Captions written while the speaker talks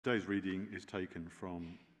Today's reading is taken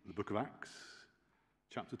from the book of Acts,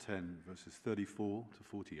 chapter 10, verses 34 to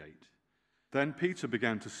 48. Then Peter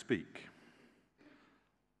began to speak.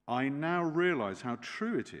 I now realize how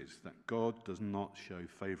true it is that God does not show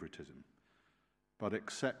favoritism, but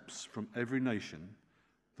accepts from every nation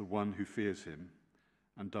the one who fears him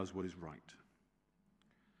and does what is right.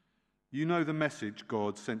 You know the message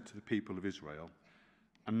God sent to the people of Israel,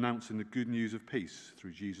 announcing the good news of peace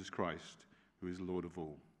through Jesus Christ, who is Lord of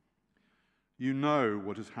all. You know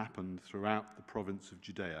what has happened throughout the province of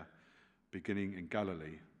Judea, beginning in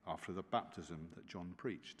Galilee after the baptism that John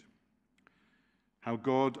preached. How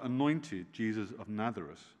God anointed Jesus of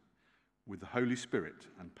Nazareth with the Holy Spirit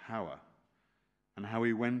and power, and how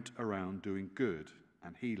he went around doing good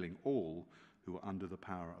and healing all who were under the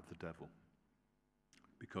power of the devil,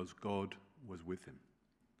 because God was with him.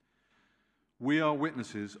 We are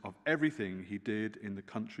witnesses of everything he did in the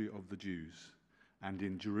country of the Jews and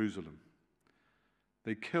in Jerusalem.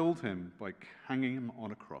 They killed him by hanging him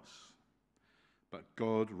on a cross, but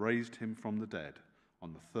God raised him from the dead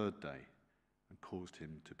on the third day and caused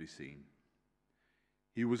him to be seen.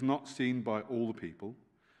 He was not seen by all the people,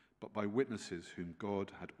 but by witnesses whom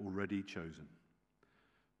God had already chosen,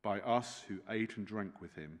 by us who ate and drank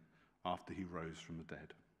with him after he rose from the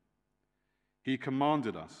dead. He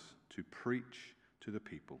commanded us to preach to the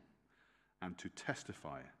people and to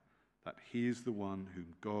testify that he is the one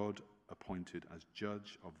whom God appointed as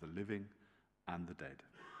judge of the living and the dead.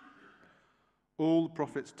 All the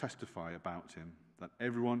prophets testify about him, that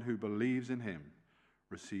everyone who believes in him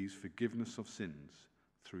receives forgiveness of sins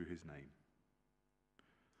through his name.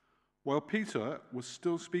 While Peter was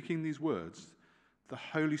still speaking these words, the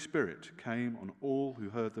Holy Spirit came on all who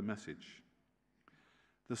heard the message.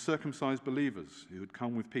 The circumcised believers who had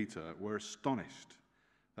come with Peter were astonished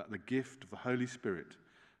that the gift of the Holy Spirit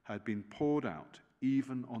had been poured out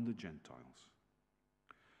even on the Gentiles,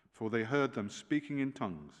 for they heard them speaking in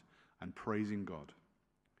tongues and praising God.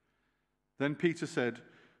 Then Peter said,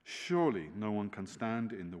 "Surely no one can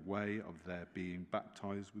stand in the way of their being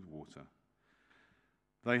baptized with water.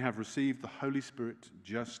 They have received the Holy Spirit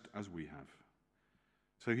just as we have."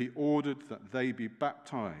 So he ordered that they be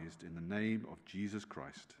baptized in the name of Jesus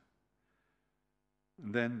Christ.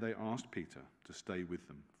 And then they asked Peter to stay with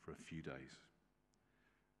them for a few days.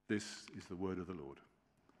 This is the word of the Lord.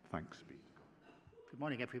 Thanks be to God. Good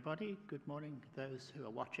morning, everybody. Good morning to those who are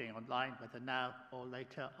watching online, whether now or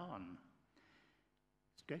later on.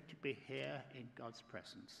 It's great to be here in God's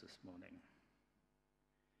presence this morning.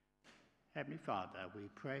 Heavenly Father, we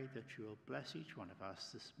pray that you will bless each one of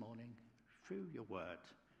us this morning through your word,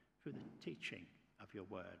 through the teaching of your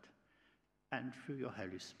word, and through your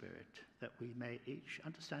Holy Spirit, that we may each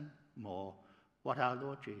understand more what our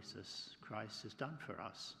Lord Jesus Christ has done for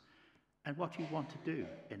us and what you want to do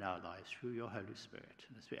in our lives through your Holy Spirit.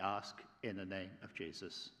 And as we ask in the name of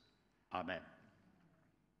Jesus, Amen.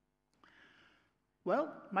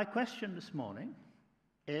 Well, my question this morning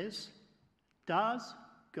is, does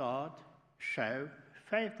God show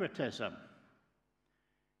favoritism?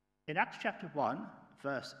 In Acts chapter 1,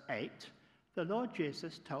 verse 8, the Lord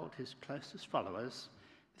Jesus told his closest followers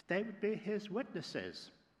that they would be his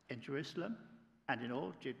witnesses in Jerusalem and in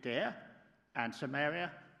all Judea and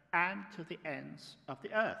Samaria and to the ends of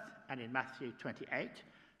the earth. And in Matthew 28,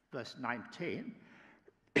 verse 19,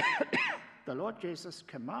 the Lord Jesus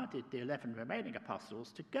commanded the 11 remaining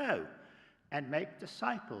apostles to go and make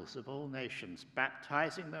disciples of all nations,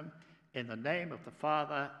 baptizing them in the name of the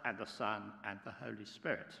Father and the Son and the Holy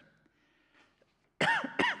Spirit.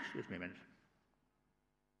 Excuse me a minute.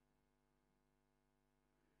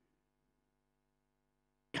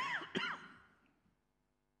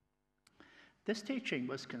 This teaching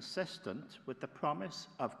was consistent with the promise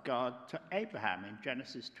of God to Abraham in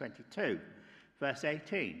Genesis 22, verse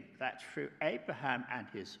 18, that through Abraham and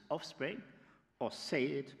his offspring, or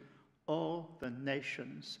seed, all the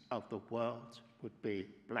nations of the world would be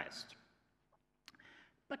blessed.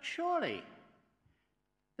 But surely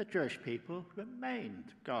the Jewish people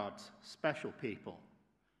remained God's special people,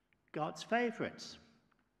 God's favorites.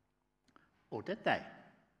 Or did they?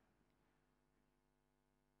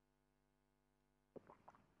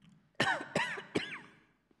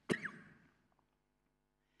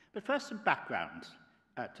 But first, some background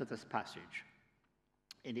to this passage.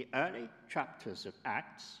 In the early chapters of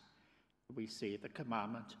Acts, we see the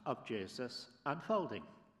commandment of Jesus unfolding.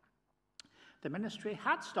 The ministry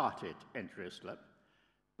had started in Jerusalem,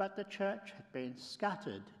 but the church had been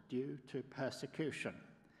scattered due to persecution.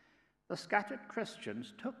 The scattered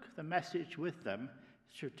Christians took the message with them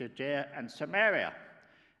to Judea and Samaria,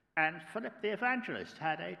 And Philip the evangelist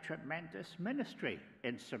had a tremendous ministry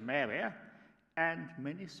in Samaria, and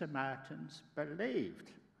many Samaritans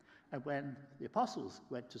believed. And when the apostles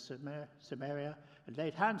went to Samaria and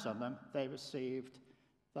laid hands on them, they received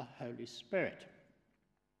the Holy Spirit.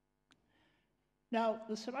 Now,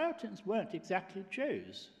 the Samaritans weren't exactly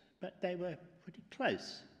Jews, but they were pretty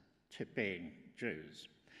close to being Jews.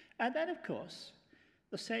 And then, of course,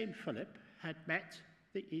 the same Philip had met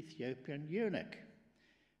the Ethiopian eunuch,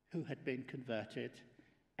 who had been converted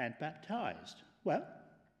and baptized. Well,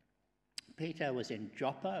 Peter was in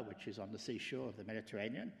Joppa, which is on the seashore of the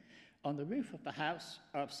Mediterranean, on the roof of the house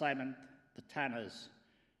of Simon the tanner's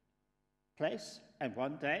place, and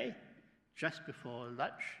one day, just before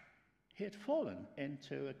lunch, he had fallen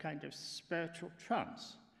into a kind of spiritual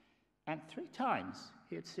trance, and 3 times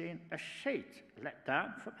he had seen a sheet let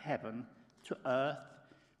down from heaven to earth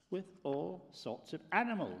with all sorts of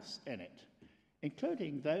animals in it,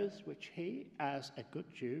 including those which he, as a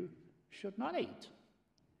good Jew, should not eat.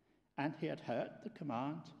 And he had heard the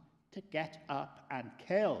command to get up and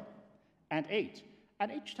kill and eat.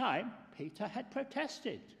 And each time, Peter had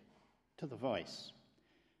protested to the voice,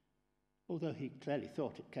 although he clearly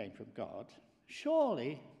thought it came from God.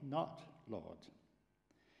 Surely not, Lord.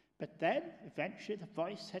 But then, eventually, the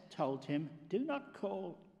voice had told him, do not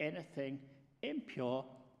call anything impure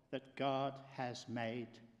that God has made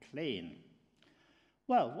clean.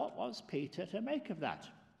 Well, what was Peter to make of that?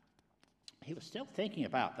 He was still thinking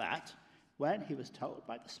about that when he was told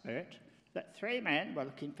by the Spirit that 3 men were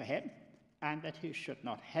looking for him and that he should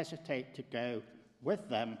not hesitate to go with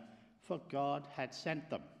them, for God had sent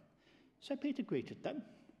them. So Peter greeted them,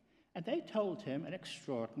 and they told him an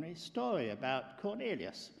extraordinary story about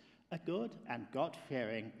Cornelius, a good and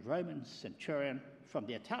God-fearing Roman centurion from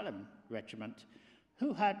the Italian regiment,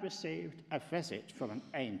 who had received a visit from an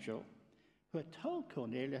angel who had told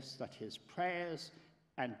Cornelius that his prayers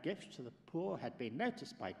and gifts to the poor had been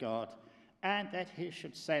noticed by God, and that he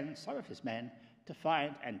should send some of his men to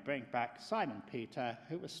find and bring back Simon Peter,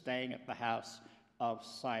 who was staying at the house of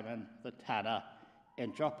Simon the tanner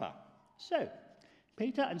in Joppa. So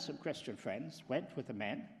Peter and some Christian friends went with the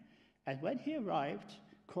men, and when he arrived,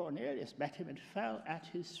 Cornelius met him and fell at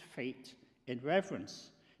his feet in reverence.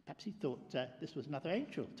 Perhaps he thought this was another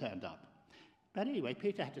angel turned up. But anyway,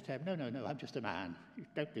 Peter had to tell him, no, I'm just a man. You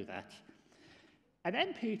don't do that. And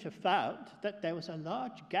then Peter found that there was a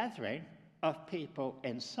large gathering of people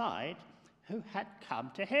inside who had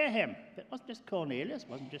come to hear him. It wasn't just Cornelius, it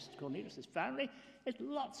wasn't just Cornelius' family. It's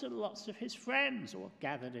lots and lots of his friends all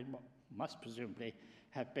gathered in what must presumably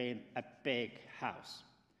have been a big house.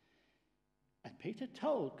 And Peter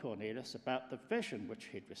told Cornelius about the vision which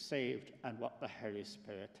he'd received and what the Holy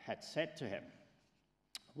Spirit had said to him.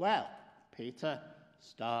 Well, Peter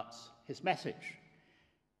starts his message.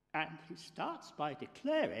 And he starts by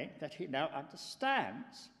declaring that he now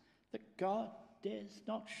understands that God does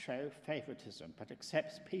not show favoritism, but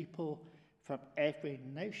accepts people from every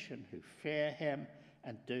nation who fear him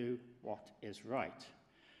and do what is right.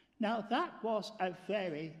 Now, that was a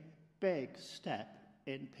very big step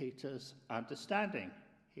in Peter's understanding.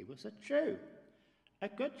 He was a Jew, a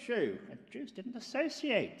good Jew, and Jews didn't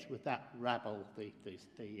associate with that rabble,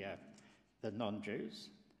 the non-Jews.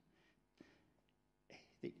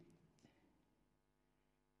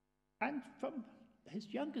 And from his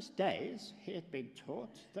youngest days, he had been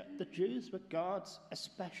taught that the Jews were God's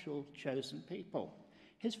especial chosen people,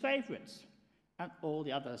 his favourites, and all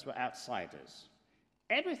the others were outsiders.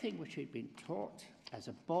 Everything which he'd been taught as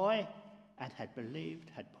a boy and had believed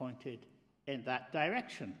had pointed in that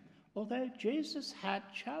direction, although Jesus had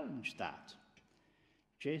challenged that.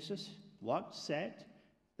 Jesus once said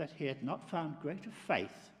that he had not found greater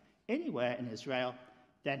faith anywhere in Israel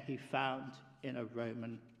than he found in a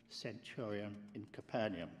Roman centurion in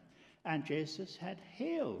Capernaum. And Jesus had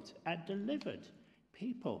healed and delivered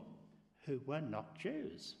people who were not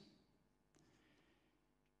Jews.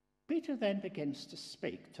 Peter then begins to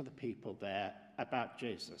speak to the people there about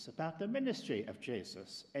Jesus, about the ministry of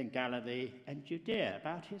Jesus in Galilee and Judea,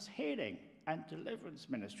 about his healing and deliverance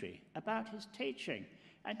ministry, about his teaching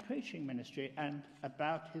and preaching ministry, and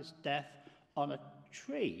about his death on a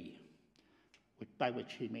tree, by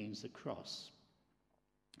which he means the cross.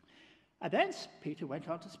 And then Peter went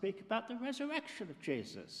on to speak about the resurrection of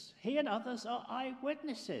Jesus. He and others are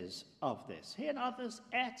eyewitnesses of this. He and others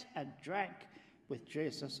ate and drank with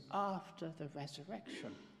Jesus after the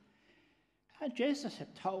resurrection. And Jesus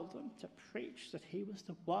had told them to preach that he was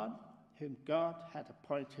the one whom God had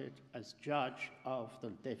appointed as judge of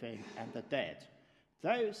the living and the dead.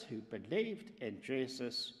 Those who believed in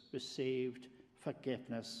Jesus received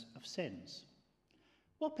forgiveness of sins.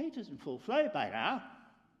 Well, Peter's in full flow by now,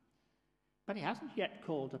 but he hasn't yet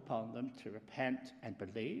called upon them to repent and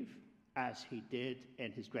believe, as he did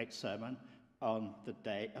in his great sermon on the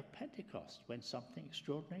day of Pentecost, when something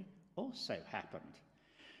extraordinary also happened.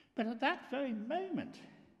 But at that very moment,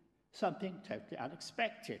 something totally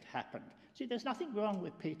unexpected happened. See, there's nothing wrong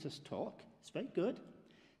with Peter's talk. It's very good,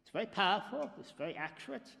 it's very powerful, it's very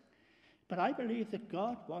accurate. But I believe that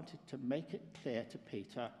God wanted to make it clear to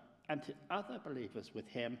Peter and to other believers with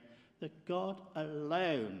him that God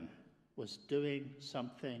alone was doing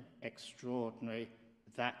something extraordinary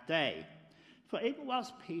that day. For even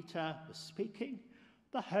whilst Peter was speaking,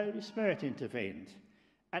 the Holy Spirit intervened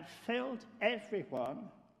and filled everyone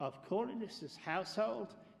of Cornelius'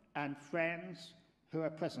 household and friends who were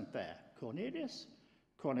present there. Cornelius,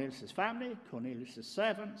 Cornelius' family, Cornelius'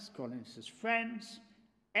 servants, Cornelius' friends,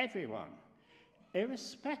 everyone,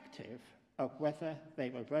 irrespective of whether they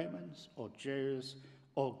were Romans or Jews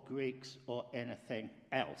or Greeks or anything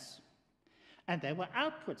else. And there were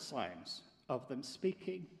outward signs of them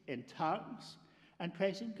speaking in tongues and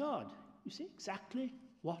praising God. You see exactly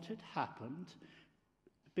what had happened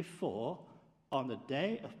before on the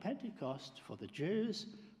day of Pentecost for the Jews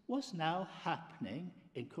was now happening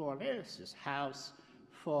in Cornelius' house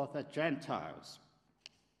for the Gentiles.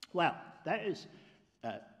 Well, those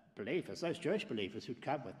believers, those Jewish believers who'd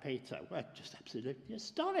come with Peter, were just absolutely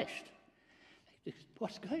astonished.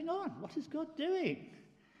 What's going on? What is God doing?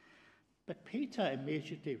 But Peter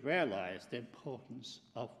immediately realized the importance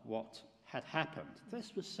of what had happened.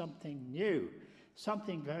 This was something new,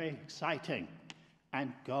 something very exciting,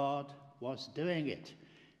 and God was doing it.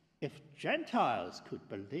 If Gentiles could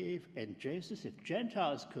believe in Jesus, if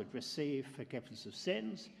Gentiles could receive forgiveness of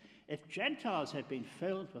sins, if Gentiles had been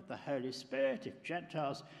filled with the Holy Spirit, if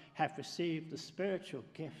Gentiles have received the spiritual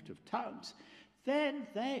gift of tongues, then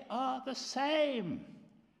they are the same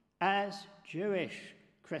as Jewish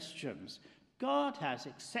Christians. God has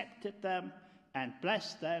accepted them and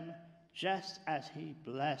blessed them just as he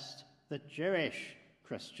blessed the Jewish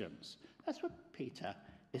Christians. That's what Peter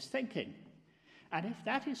is thinking. And if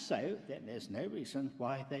that is so, then there's no reason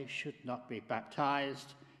why they should not be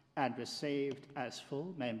baptized and received as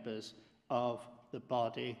full members of the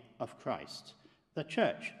body of Christ, the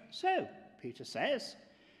church. So, Peter says,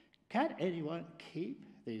 can anyone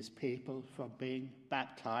keep these people from being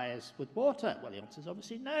baptized with water? Well, the answer is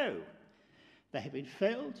obviously no. They have been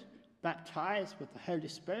filled, baptized with the Holy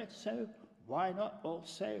Spirit, so why not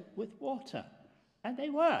also with water? And they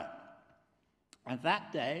were. And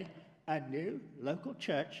that day, a new local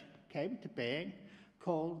church came to being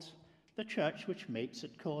called the church which meets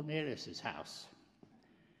at Cornelius' house.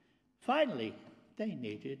 Finally, they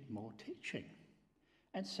needed more teaching.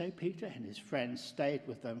 And so Peter and his friends stayed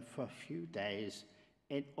with them for a few days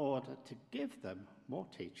in order to give them more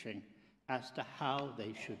teaching as to how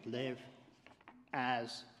they should live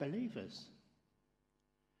as believers.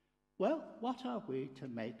 Well, what are we to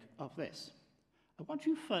make of this? I want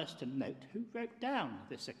you first to note who wrote down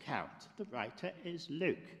this account. The writer is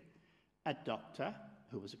Luke, a doctor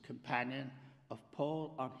who was a companion of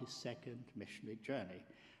Paul on his second missionary journey.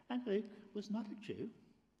 And Luke was not a Jew,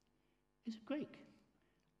 he's a Greek.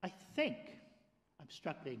 I think, I'm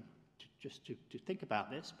struggling to think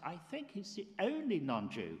about this, I think he's the only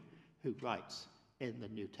non-Jew who writes in the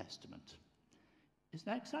New Testament. Isn't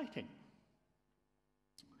that exciting?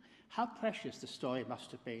 How precious the story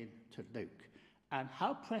must have been to Luke, and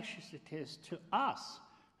how precious it is to us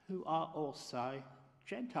who are also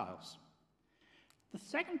Gentiles. The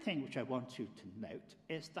second thing which I want you to note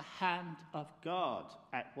is the hand of God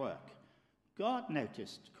at work. God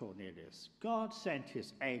noticed Cornelius. God sent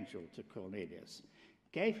his angel to Cornelius,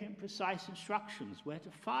 gave him precise instructions where to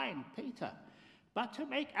find Peter. But to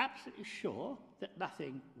make absolutely sure that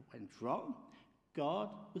nothing went wrong, God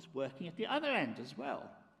was working at the other end as well,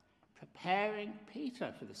 preparing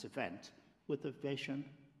Peter for this event with the vision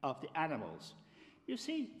of the animals. You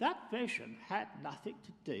see, that vision had nothing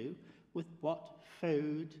to do with what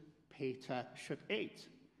food Peter should eat.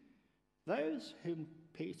 Those whom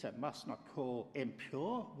Peter must not call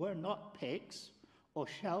impure were not pigs or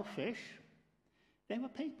shellfish. They were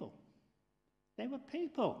people. They were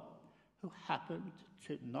people who happened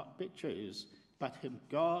to not be Jews, but whom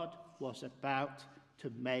God was about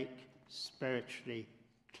to make spiritually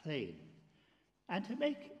clean. And to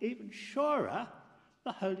make even surer,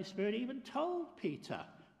 the Holy Spirit even told Peter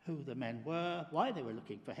who the men were, why they were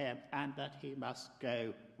looking for him, and that he must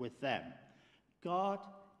go with them. God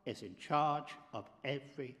is in charge of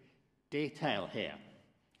every detail here.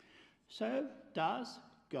 So, does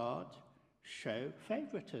God show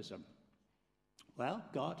favoritism? Well,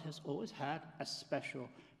 God has always had a special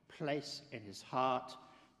place in his heart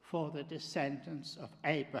for the descendants of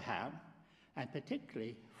Abraham, and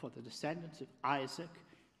particularly for the descendants of Isaac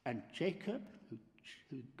and Jacob,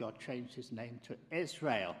 who God changed his name to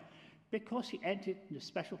Israel, because he entered into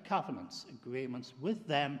special covenants, agreements with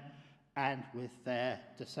them and with their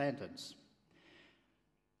descendants.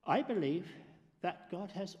 I believe that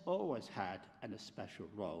God has always had a special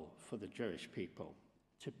role for the Jewish people,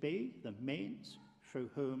 to be the means through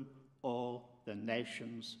whom all the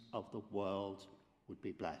nations of the world would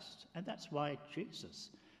be blessed. And that's why Jesus,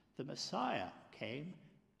 the Messiah, came,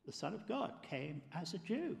 the Son of God, came as a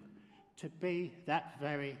Jew, to be that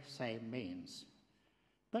very same means.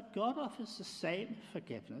 But God offers the same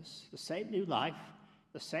forgiveness, the same new life,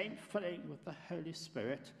 the same filling with the Holy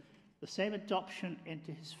Spirit, the same adoption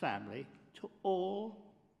into his family to all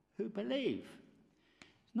who believe.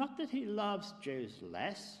 It's not that he loves Jews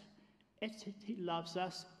less, it's that he loves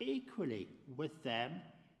us equally with them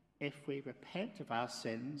if we repent of our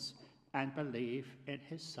sins and believe in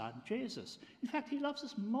his Son Jesus. In fact, he loves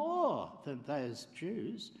us more than those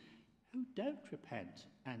Jews who don't repent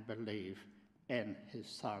and believe in his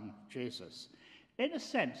Son Jesus. In a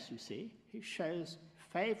sense, you see, he shows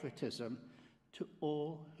favoritism to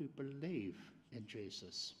all who believe in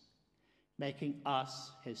Jesus, making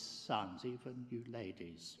us his sons, even you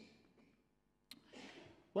ladies.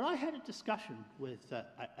 Well, I had a discussion with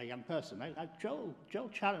a young person. Joel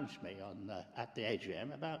challenged me at the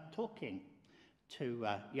AGM about talking to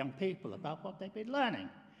young people about what they've been learning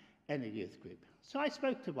in the youth group. So I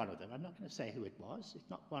spoke to one of them. I'm not going to say who it was. It's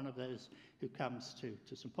not one of those who comes to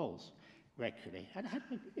St. Paul's regularly. And I had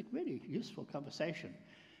a really useful conversation.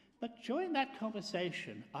 But during that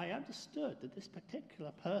conversation, I understood that this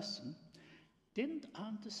particular person didn't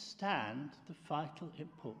understand the vital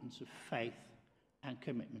importance of faith and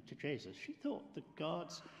commitment to Jesus. She thought that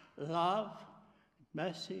God's love,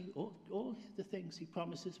 mercy, all the things he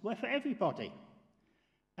promises were for everybody.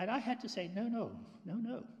 And I had to say, no,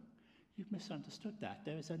 you've misunderstood that.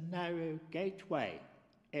 There is a narrow gateway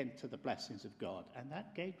into the blessings of God, and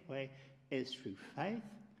that gateway is through faith,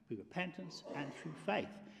 through repentance, and through faith.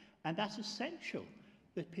 And that's essential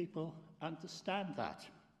that people understand that.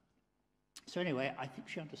 So anyway, I think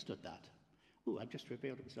she understood that. Oh, I just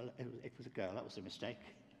revealed it was a girl. That was a mistake.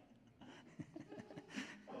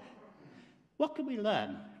 What can we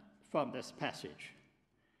learn from this passage?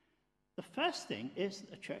 The first thing is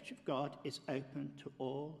that the Church of God is open to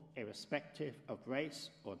all, irrespective of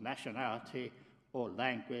race or nationality or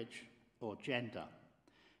language or gender.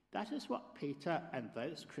 That is what Peter and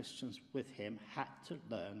those Christians with him had to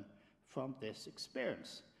learn from this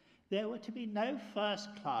experience. There were to be no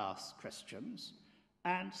first-class Christians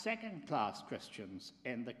and second-class Christians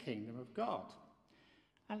in the kingdom of God.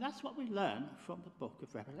 And that's what we learn from the book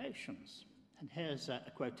of Revelations. And here's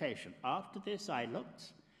a quotation. "After this I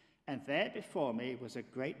looked, and there before me was a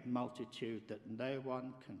great multitude that no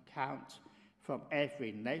one can count, from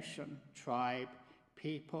every nation, tribe,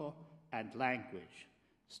 people, and language,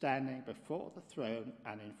 standing before the throne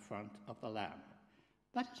and in front of the Lamb."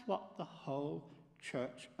 That is what the whole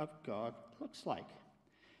Church of God looks like.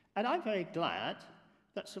 And I'm very glad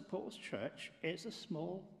that St. Paul's Church is a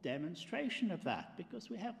small demonstration of that, because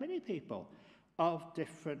we have many people of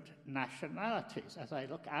different nationalities. As I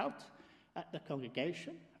look out at the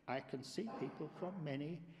congregation, I can see people from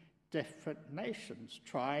many different nations,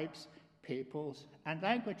 tribes, peoples, and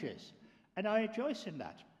languages. And I rejoice in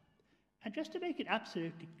that. And just to make it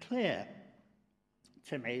absolutely clear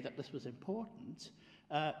to me that this was important,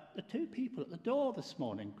 the two people at the door this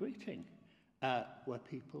morning greeting were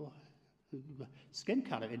people whose skin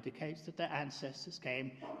colour indicates that their ancestors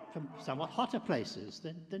came from somewhat hotter places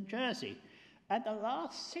than Jersey. And the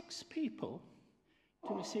last 6 people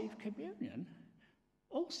to receive communion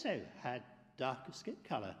also had darker skin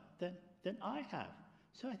colour than I have.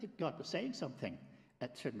 So I think God was saying something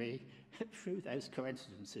to me through those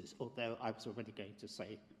coincidences, although I was already going to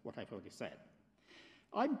say what I've already said.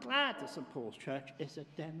 I'm glad that St. Paul's Church is a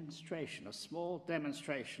demonstration, a small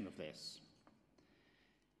demonstration of this.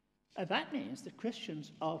 And that means that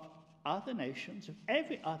Christians of other nations, of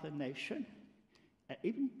every other nation,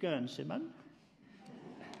 even Guernseymen,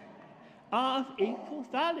 are of equal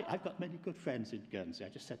value. I've got many good friends in Guernsey. I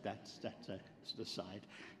just said that to the side.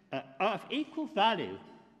 Are of equal value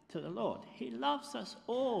to the Lord. He loves us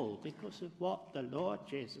all because of what the Lord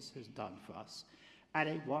Jesus has done for us. And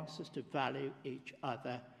he wants us to value each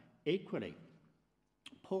other equally.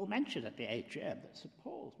 Paul mentioned at the AGM that St.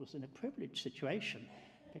 Paul's was in a privileged situation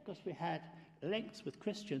because we had links with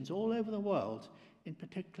Christians all over the world in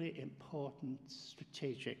particularly important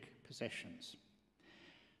strategic positions.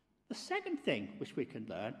 The second thing which we can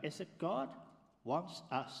learn is that God wants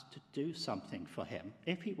us to do something for him.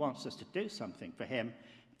 If he wants us to do something for him,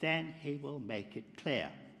 then he will make it clear.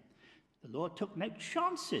 The Lord took no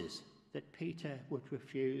chances that Peter would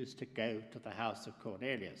refuse to go to the house of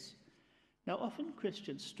Cornelius. Now, often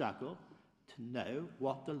Christians struggle to know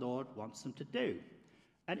what the Lord wants them to do,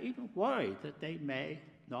 and even worry that they may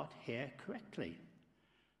not hear correctly.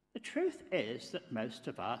 The truth is that most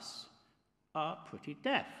of us are pretty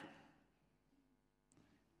deaf.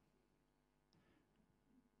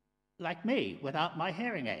 Like me, without my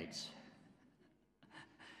hearing aids.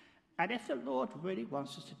 And if the Lord really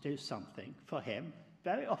wants us to do something for him,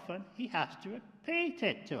 very often he has to repeat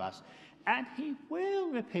it to us. And he will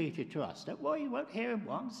repeat it to us. Don't worry, you won't hear him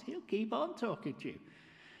once. He'll keep on talking to you.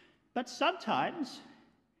 But sometimes,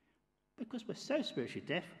 because we're so spiritually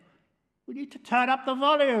deaf, we need to turn up the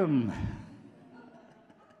volume.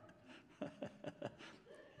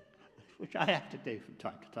 Which I have to do from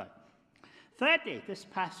time to time. Thirdly, this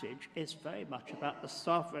passage is very much about the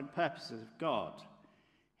sovereign purposes of God.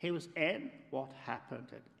 He was in what happened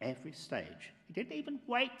at every stage. He didn't even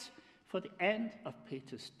wait for the end of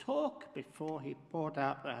Peter's talk before he poured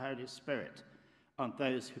out the Holy Spirit on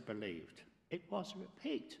those who believed. It was a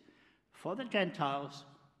repeat for the Gentiles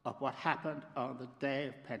of what happened on the day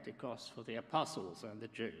of Pentecost for the apostles and the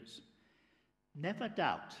Jews. Never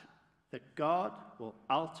doubt that God will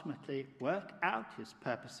ultimately work out his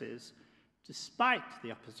purposes despite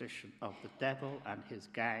the opposition of the devil and his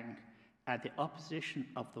gang and the opposition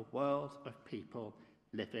of the world of people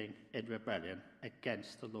living in rebellion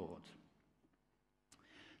against the Lord.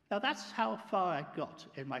 Now that's how far I got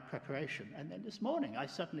in my preparation, and then this morning I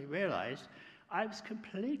suddenly realized I was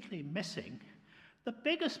completely missing the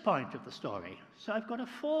biggest point of the story. So I've got a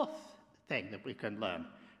fourth thing that we can learn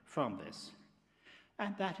from this,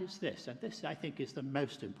 and that is this, and this I think is the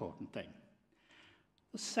most important thing.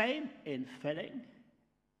 The same infilling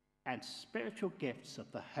and spiritual gifts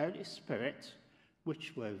of the Holy Spirit,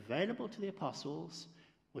 which were available to the apostles,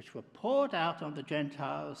 which were poured out on the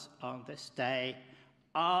Gentiles on this day,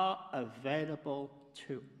 are available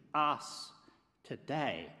to us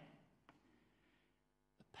today.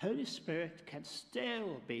 The Holy Spirit can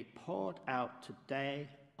still be poured out today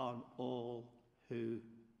on all who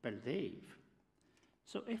believe.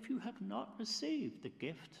 So if you have not received the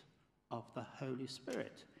gift of the Holy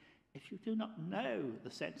Spirit, if you do not know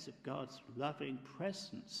the sense of God's loving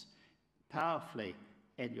presence powerfully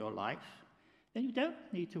in your life, then you don't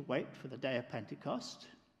need to wait for the day of Pentecost.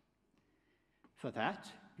 For that,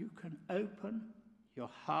 you can open your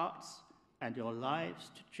hearts and your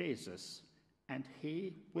lives to Jesus, and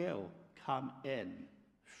he will come in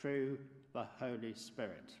through the Holy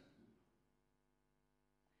Spirit.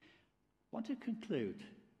 I want to conclude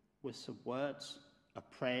with some words of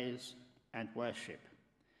praise and worship.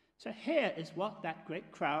 So here is what that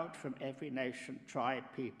great crowd from every nation, tribe,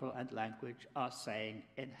 people, and language are saying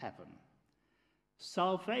in heaven.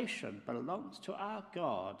 Salvation belongs to our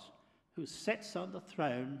God, who sits on the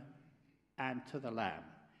throne, and to the Lamb.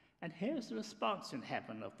 And here's the response in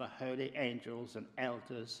heaven of the holy angels and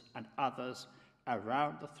elders and others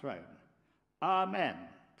around the throne. Amen.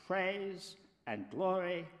 Praise and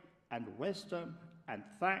glory and wisdom and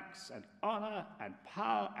thanks and honor and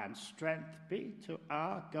power and strength be to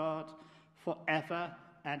our God forever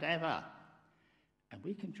and ever. And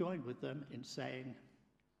we can join with them in saying,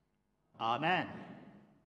 Amen.